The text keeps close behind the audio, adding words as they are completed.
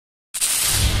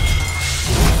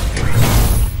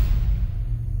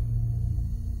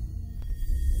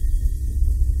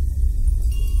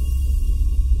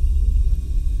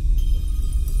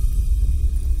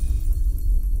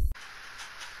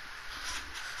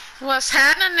What's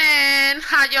happening?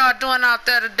 How y'all doing out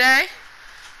there today?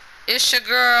 It's your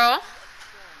girl,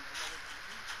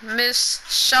 Miss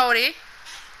Shody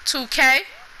 2K,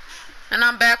 and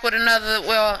I'm back with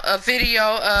a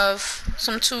video of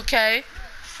some 2K.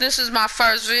 This is my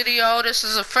first video. This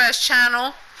is a fresh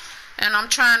channel, and I'm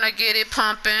trying to get it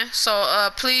pumping. So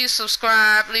please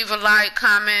subscribe, leave a like,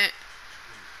 comment.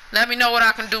 Let me know what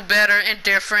I can do better and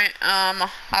different.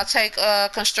 I'll take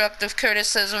constructive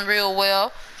criticism real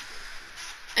well.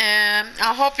 And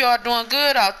I hope y'all doing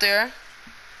good out there.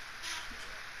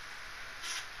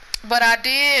 But I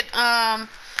did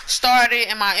start it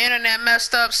and my internet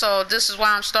messed up, so this is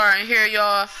why I'm starting here,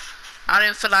 y'all. I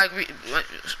didn't feel like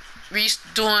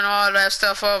doing all that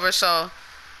stuff over, so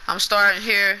I'm starting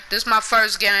here. This is my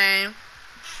first game,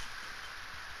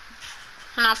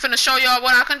 and I'm finna show y'all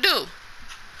what I can do.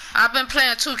 I've been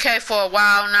playing 2K for a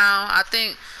while now. I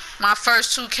think my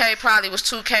first 2K probably was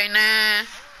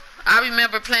 2K9. I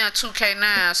remember playing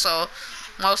 2K9, so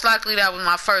most likely that was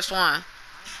my first one.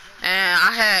 And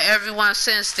I had everyone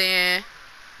since then.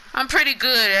 I'm pretty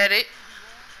good at it.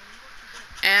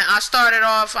 And I'm starting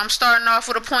off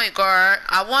with a point guard.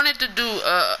 I wanted to do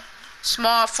a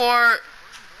small forward,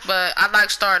 but I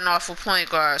like starting off with point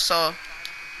guard. So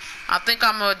I think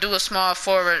I'm going to do a small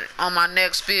forward on my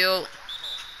next build.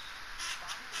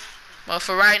 But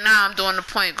for right now, I'm doing the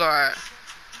point guard.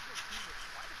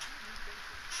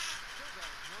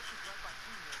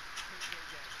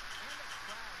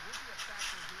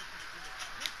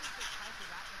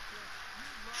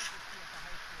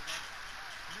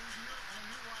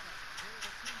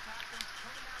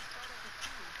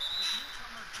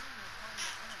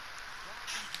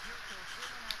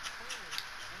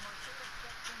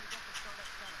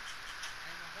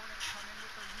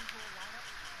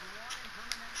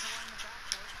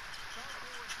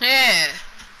 Yeah.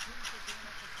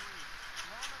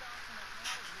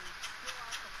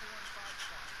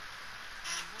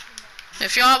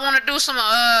 If y'all want to do some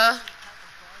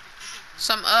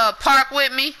park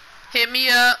with me, hit me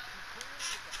up.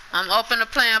 I'm open to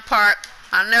playing park.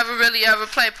 I never really ever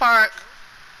play park,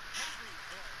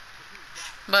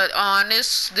 but on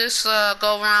this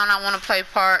go round, I want to play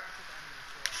park.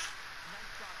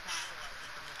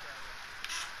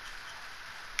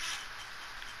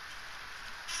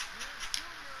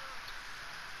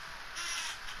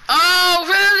 Oh,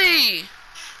 really?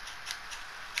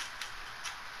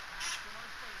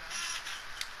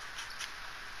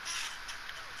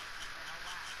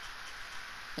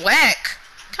 Whack.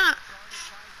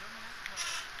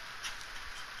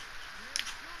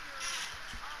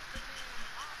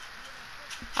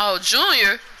 Oh,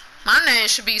 Junior? My name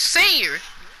should be Senior.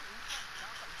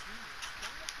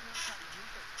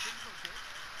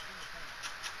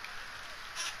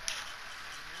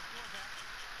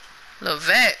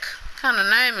 Levesque. What kind of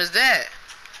name is that?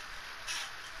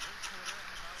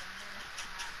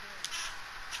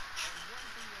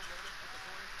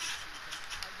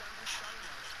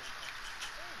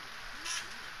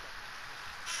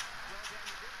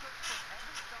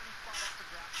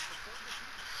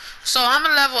 So I'm a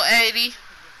level 80.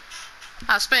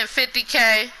 I spent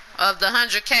 50K of the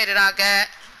 100K that I got.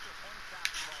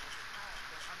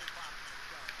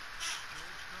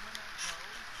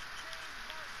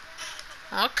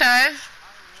 Okay.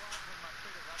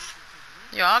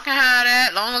 Y'all can have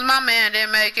that, long as my man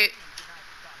didn't make it.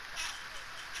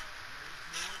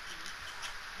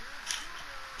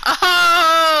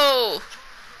 Oh!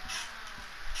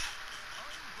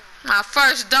 My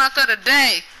first dunk of the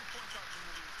day.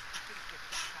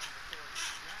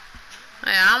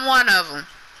 Yeah, I'm one of them.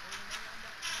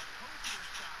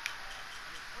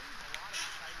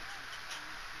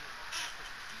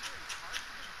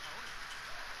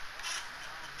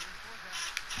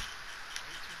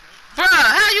 Bruh,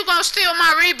 how you gonna steal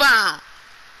my rebound?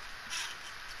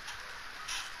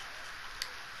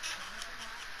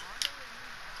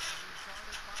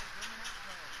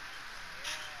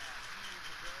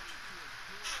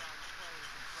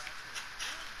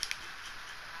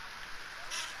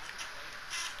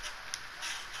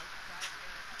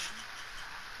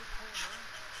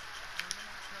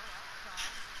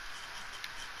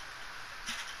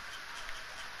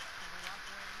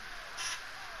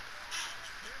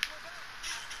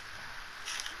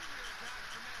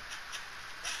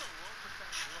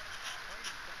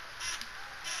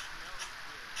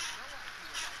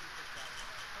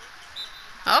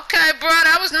 Okay, bro,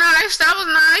 that was nice. That was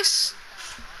nice.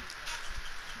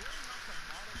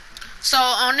 So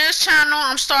on this channel,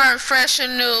 I'm starting fresh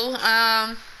and new.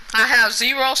 I have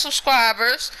 0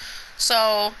 subscribers,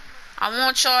 so I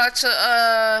want y'all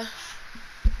to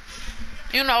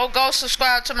go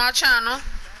subscribe to my channel.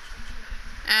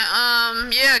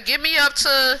 And yeah, get me up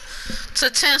to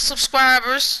 10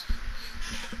 subscribers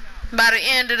by the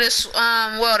end of this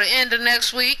the end of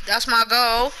next week. That's my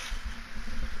goal.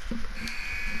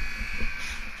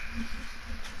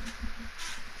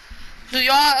 Do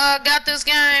y'all got this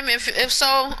game? If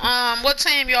so, what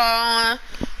team y'all on?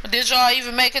 Did y'all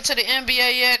even make it to the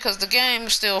NBA yet? Cause the game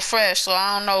is still fresh, so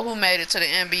I don't know who made it to the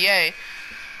NBA.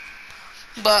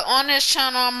 But on this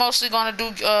channel, I'm mostly gonna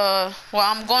do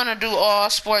I'm gonna do all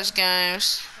sports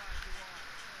games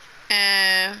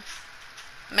and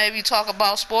maybe talk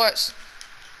about sports.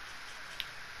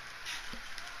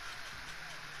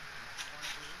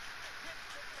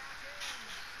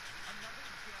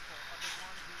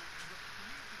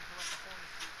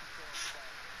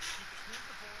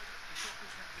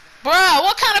 Bruh,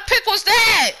 what kind of pick was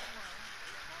that?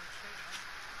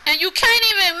 And you can't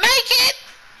even make it?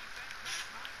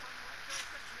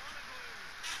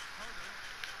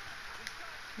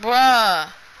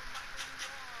 Bruh.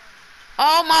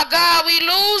 Oh my God, we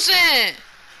losing.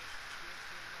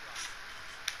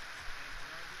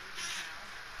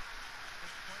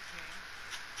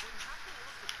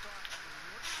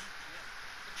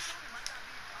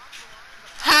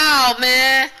 How,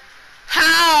 man?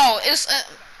 How?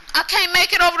 I can't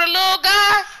make it over the little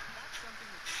guy?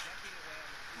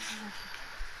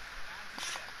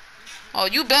 Oh,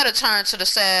 you better turn to the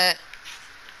side.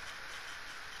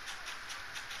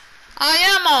 I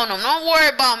am on him. Don't worry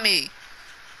about me.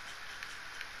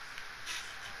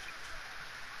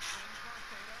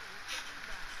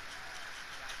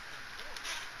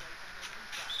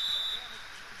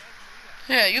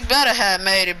 Yeah, you better have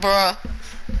made it, bruh.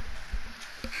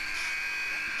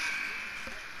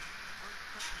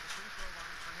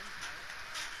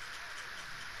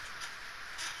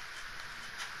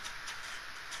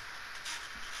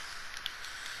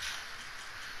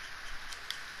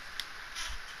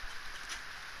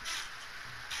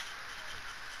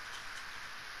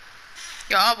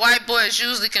 Y'all white boys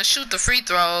usually can shoot the free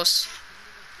throws.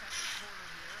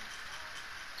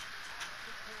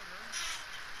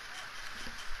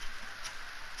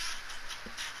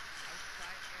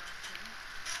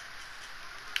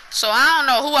 So I don't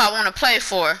know who I want to play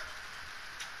for.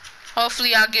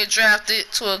 Hopefully I get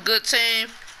drafted to a good team.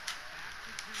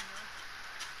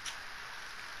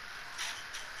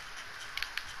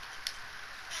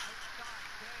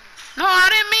 No, I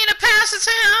didn't mean to pass it to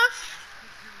him.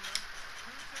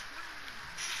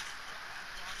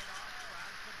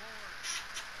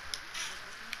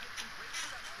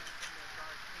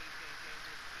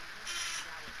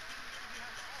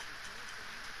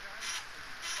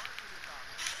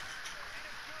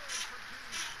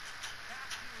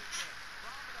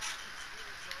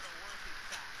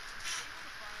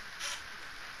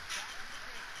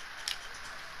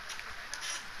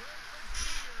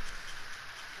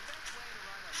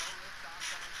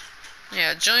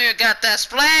 Yeah, Junior got that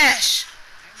splash.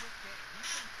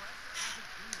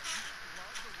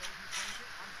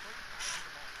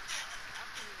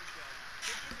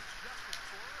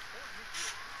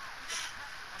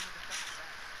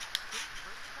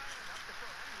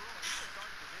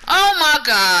 Oh my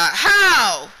God,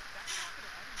 how?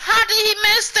 How did he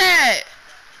miss that?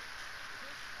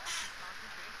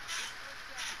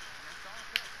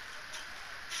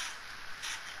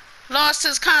 Lost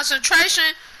his concentration.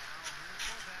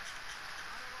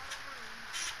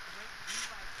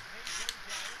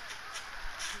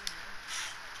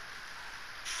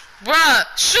 Bruh,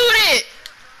 shoot it.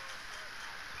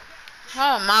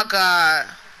 Oh my God.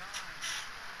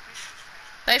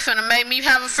 They finna make me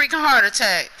have a freaking heart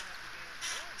attack.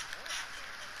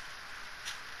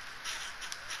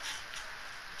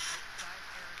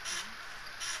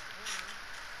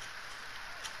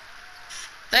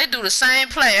 They do the same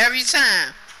play every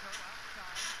time.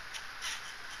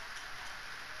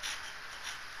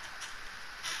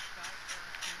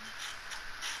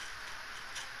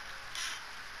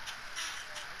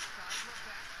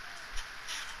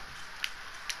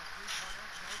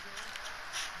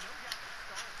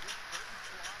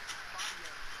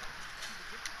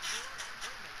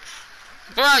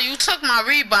 Bro, you took my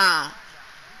rebound.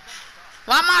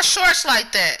 Why my shorts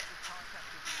like that?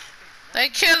 They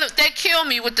kill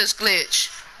me with this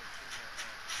glitch.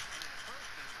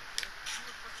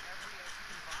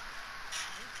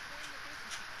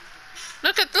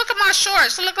 Look at my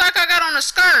shorts. It look like I got on a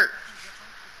skirt.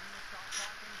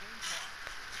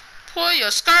 Pull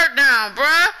your skirt down,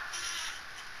 bruh.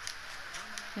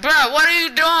 Bruh, what are you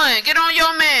doing? Get on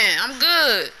your man. I'm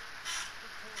good.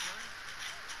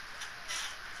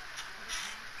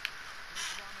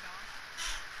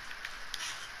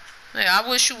 Yeah, I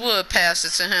wish you would pass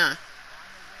it to him.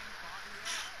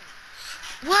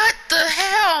 What the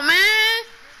hell, man?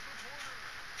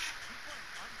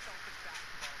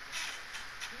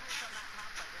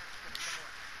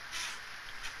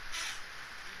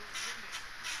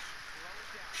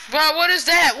 Bro, what is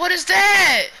that? What is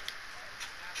that?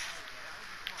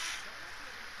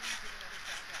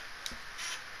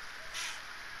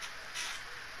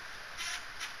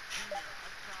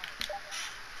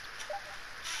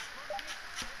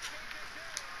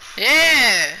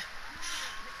 Yeah.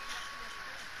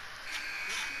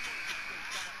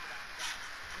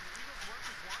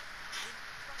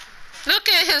 Look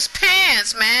at his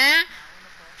pants, man.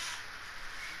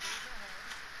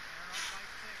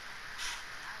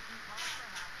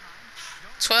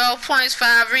 12 points,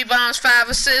 5 rebounds, 5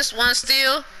 assists, 1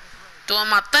 steal. Doing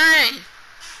my thing.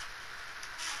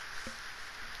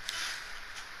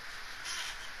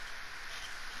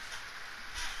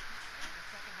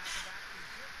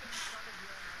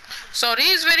 So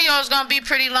these videos gonna be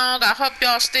pretty long. I hope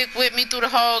y'all stick with me through the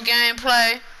whole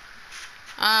gameplay.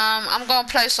 I'm gonna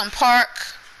play some park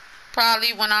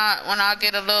probably when I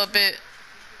get a little bit.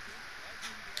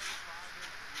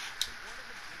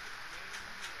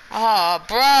 Oh,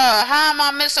 bruh, how am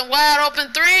I missing wide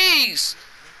open threes?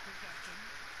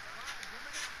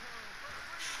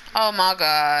 Oh my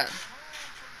God,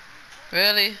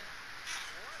 really?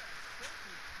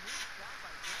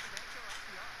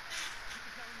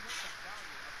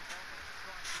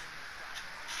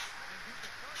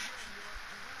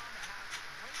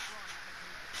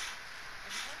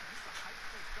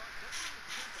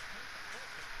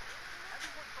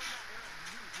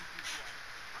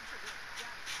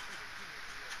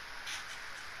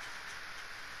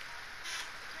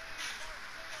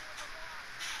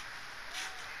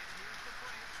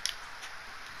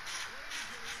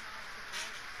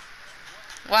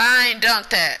 Why I ain't dunked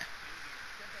that?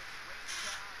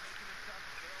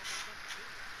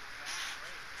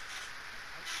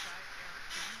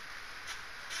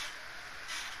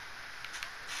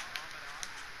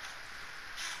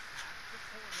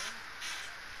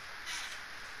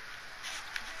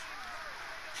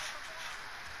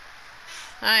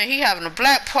 He having a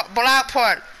block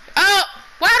part. Oh,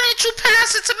 why didn't you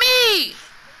pass it to me?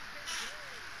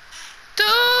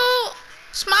 Dude,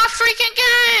 it's my freaking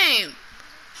game.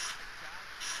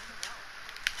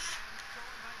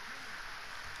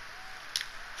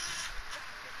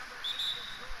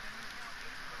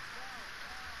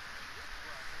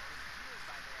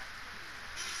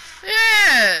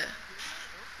 Yeah.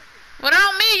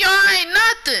 Without me, y'all ain't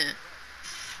nothing.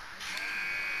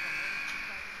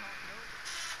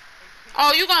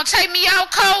 Oh, you gonna take me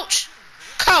out, coach?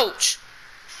 Coach.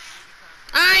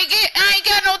 I ain't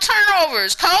got no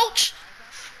turnovers, coach.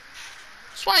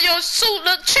 That's why your suit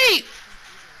look cheap.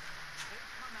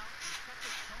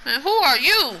 Man, who are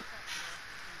you?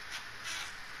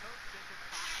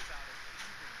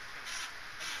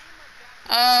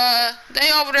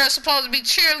 They over there supposed to be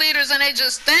cheerleaders and they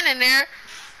just standing there.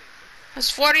 It's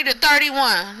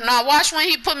 40-31. Now watch when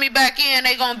he put me back in,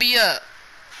 they gonna be up.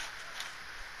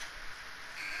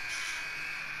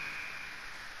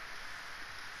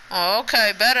 Oh,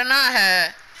 okay, better not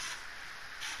have.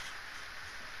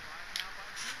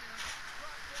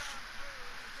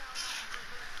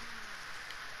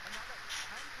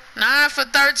 9 for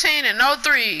 13 and no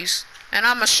threes. And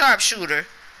I'm a sharpshooter.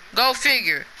 Go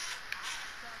figure.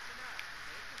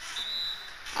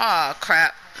 Oh,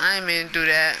 crap. I ain't mean to do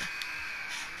that.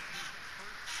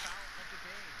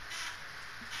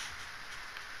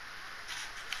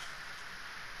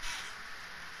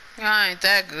 Y'all ain't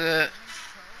that good.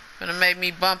 Gonna make me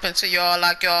bump into y'all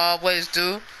like y'all always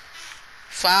do.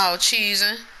 Foul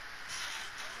cheesing.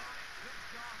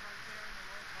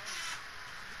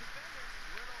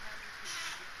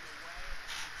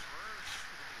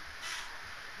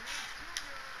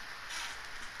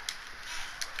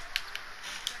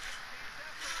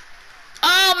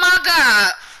 Oh my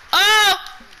God. Oh!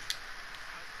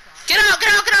 Get out,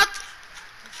 get out, get out.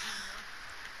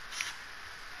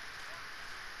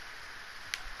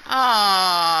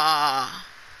 Oh.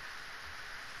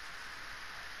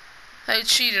 They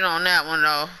cheated on that one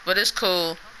though. But it's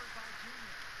cool.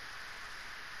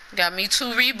 Got me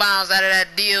 2 rebounds out of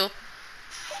that deal.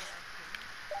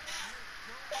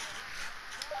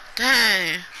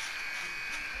 Dang.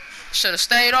 Should have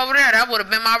stayed over there. That would have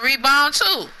been my rebound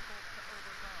too.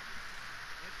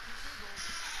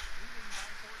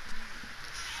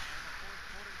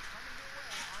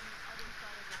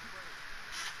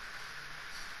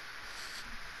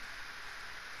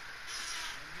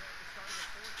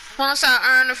 Once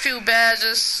I earn a few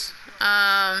badges,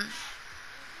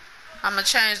 I'm gonna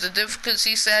change the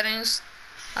difficulty settings.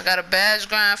 I got a badge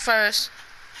grind first.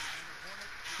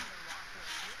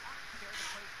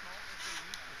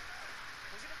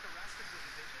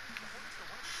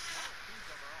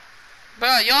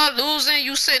 Bro, y'all losing.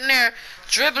 You sitting there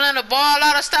dribbling the ball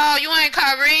out of style. You ain't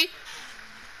Kyrie.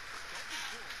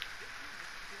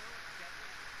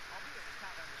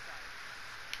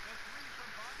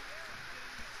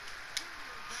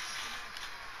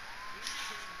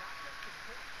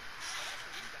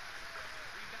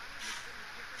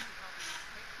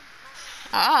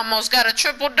 I almost got a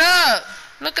triple dub.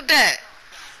 Look at that.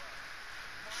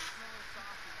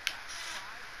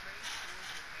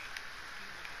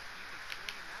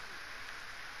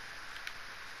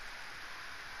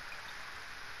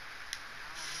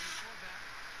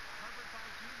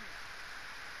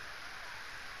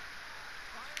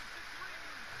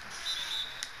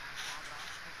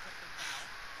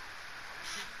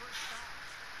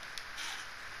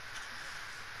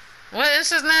 What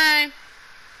is his name?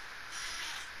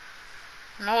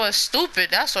 No, it's stupid.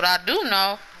 That's what I do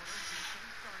know.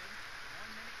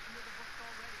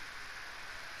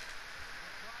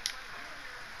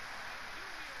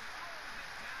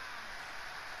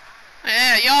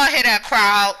 Yeah, y'all hear that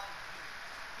crowd.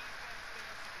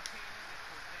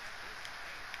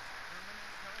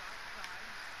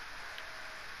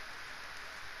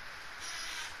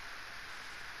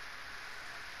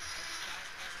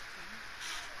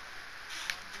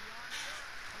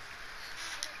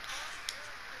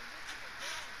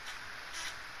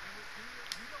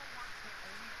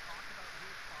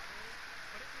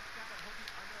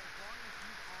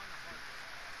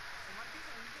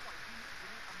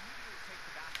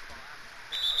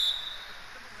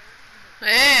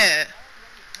 Yeah.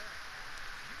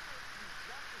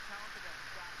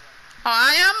 Oh,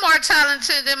 I am more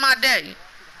talented than my daddy.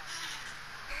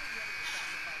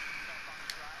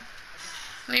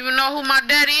 I don't even know who my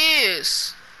daddy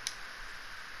is.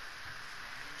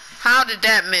 How did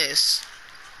that miss?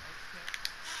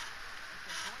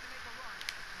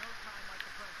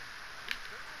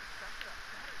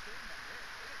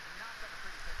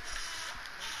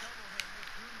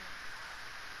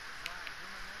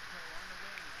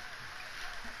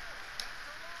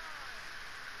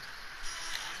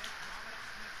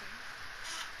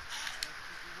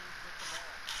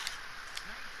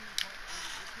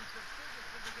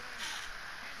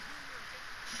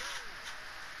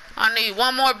 I need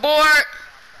one more board.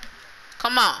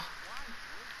 Come on.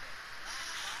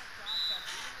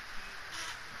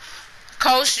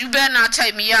 Coach, you better not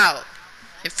take me out.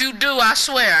 If you do, I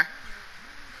swear.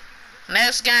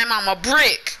 Next game, I'm a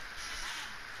brick.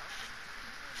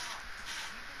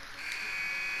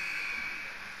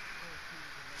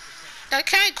 That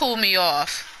can't cool me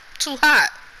off. Too hot.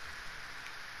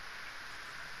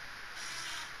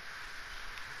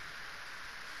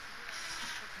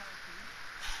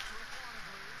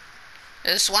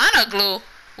 It's Swanner glue.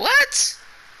 What?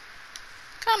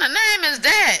 What kind of name is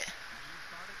that?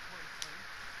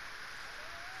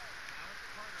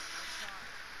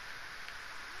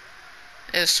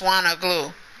 It's Swanner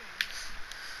glue.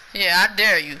 Yeah, I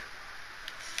dare you.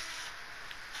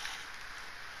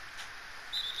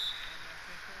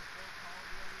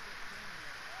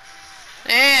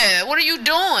 Yeah, what are you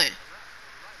doing?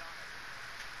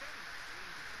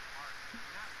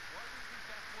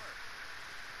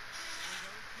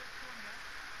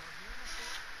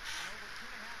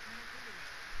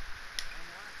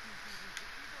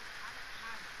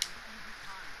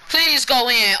 Please go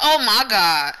in. Oh my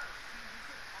God.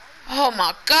 Oh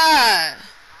my God.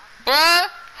 Bruh,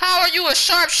 how are you a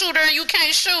sharpshooter and you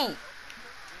can't shoot?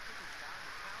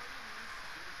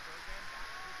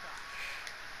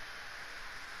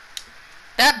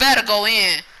 That better go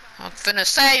in. I'm finna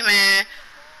say, man.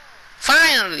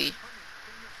 Finally.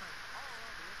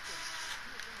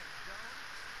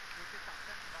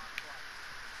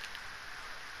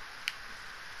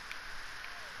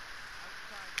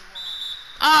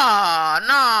 Oh,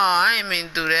 no. I ain't mean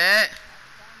to do that.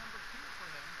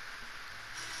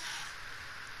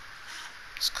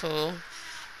 It's cool.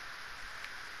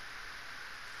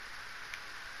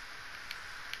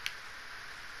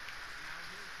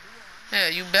 Yeah,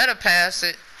 you better pass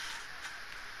it.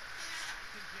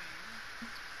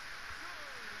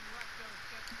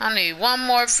 I need one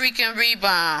more freaking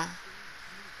rebound.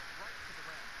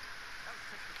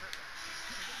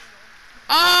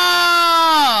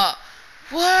 Oh!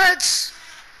 What?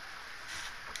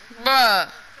 Bruh.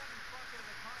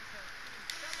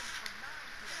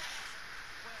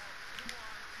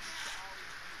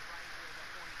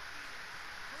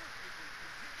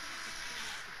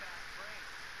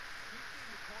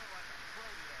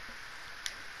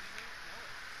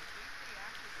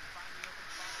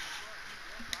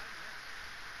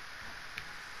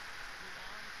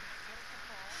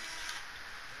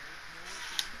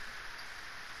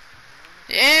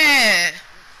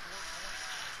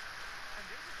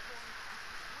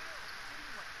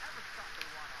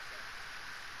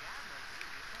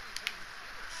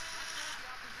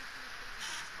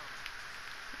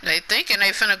 thinking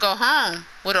they finna go home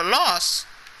with a loss.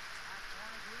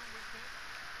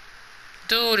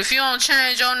 Dude, if you don't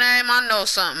change your name, I know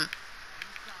something.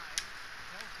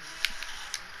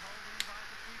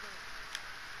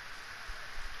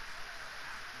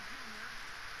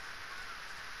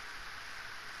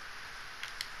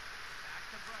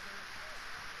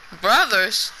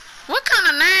 Brothers? What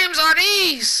kind of names are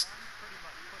these?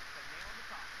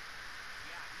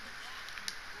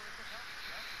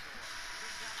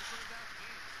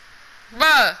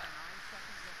 Bruh.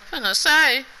 Finna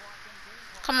say.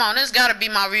 Come on, this gotta be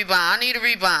my rebound. I need a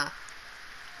rebound.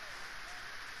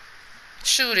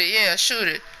 Shoot it, yeah, shoot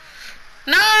it.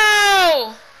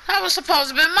 No! That was supposed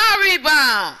to be my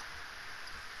rebound.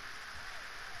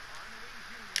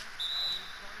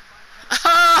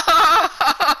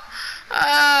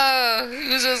 Oh,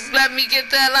 you just let me get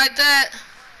that like that?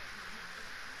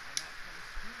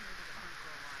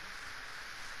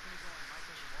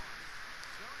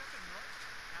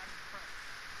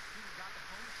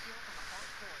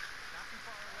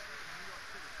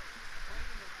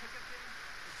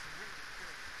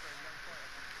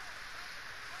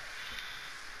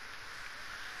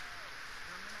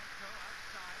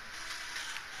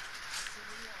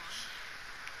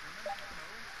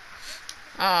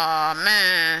 Oh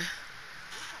man.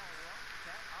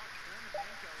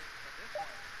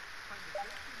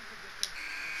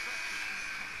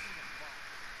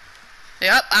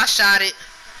 Yep, I shot it.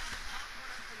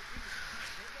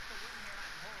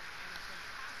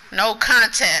 No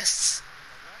contests.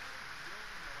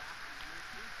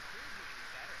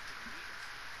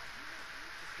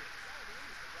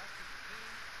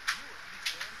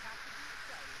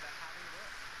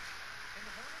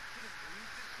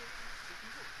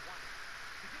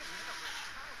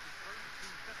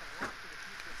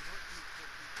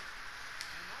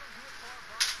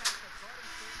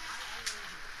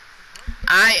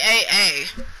 IAA.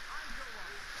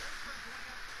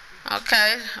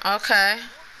 Okay, okay.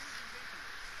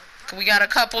 We got a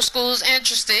couple schools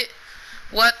interested.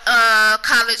 What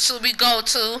college should we go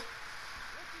to?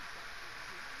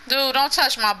 Dude, don't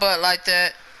touch my butt like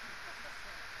that.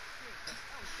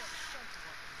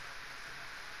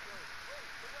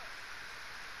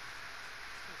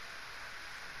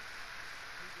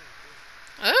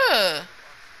 Ugh.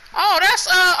 Oh, that's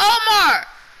Omar.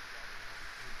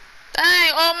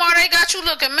 Dang, Omar, they got you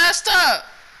looking messed up.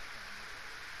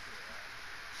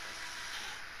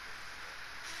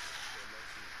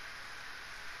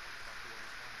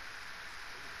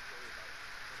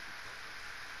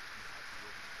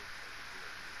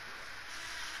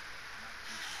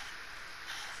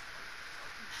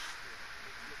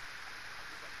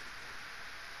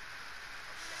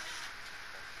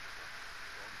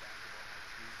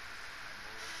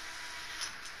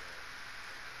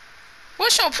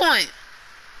 What's your point,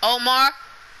 Omar?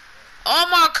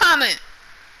 Omar coming.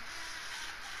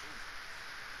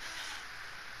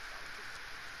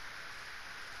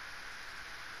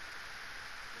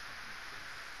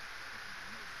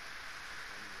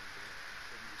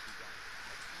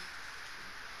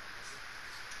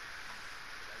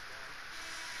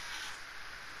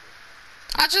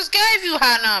 I just gave you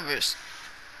high numbers.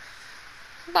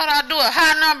 But I do a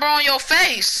high number on your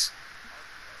face.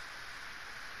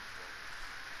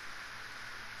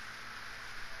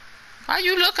 Why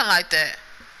you looking like that?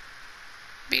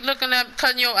 Be looking at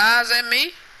cutting your eyes at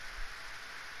me?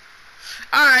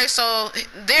 Alright, so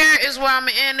there is where I'm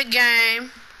going to end the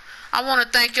game. I want to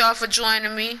thank y'all for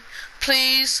joining me.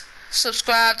 Please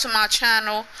subscribe to my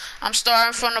channel. I'm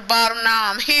starting from the bottom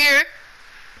now. I'm here.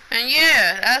 And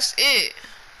yeah, that's it.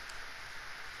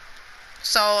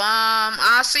 So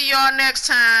I'll see y'all next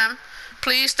time.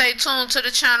 Please stay tuned to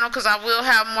the channel because I will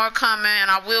have more coming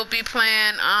and I will be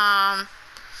playing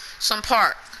some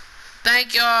park.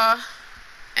 Thank y'all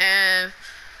and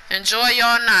enjoy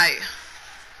y'all night.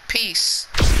 Peace.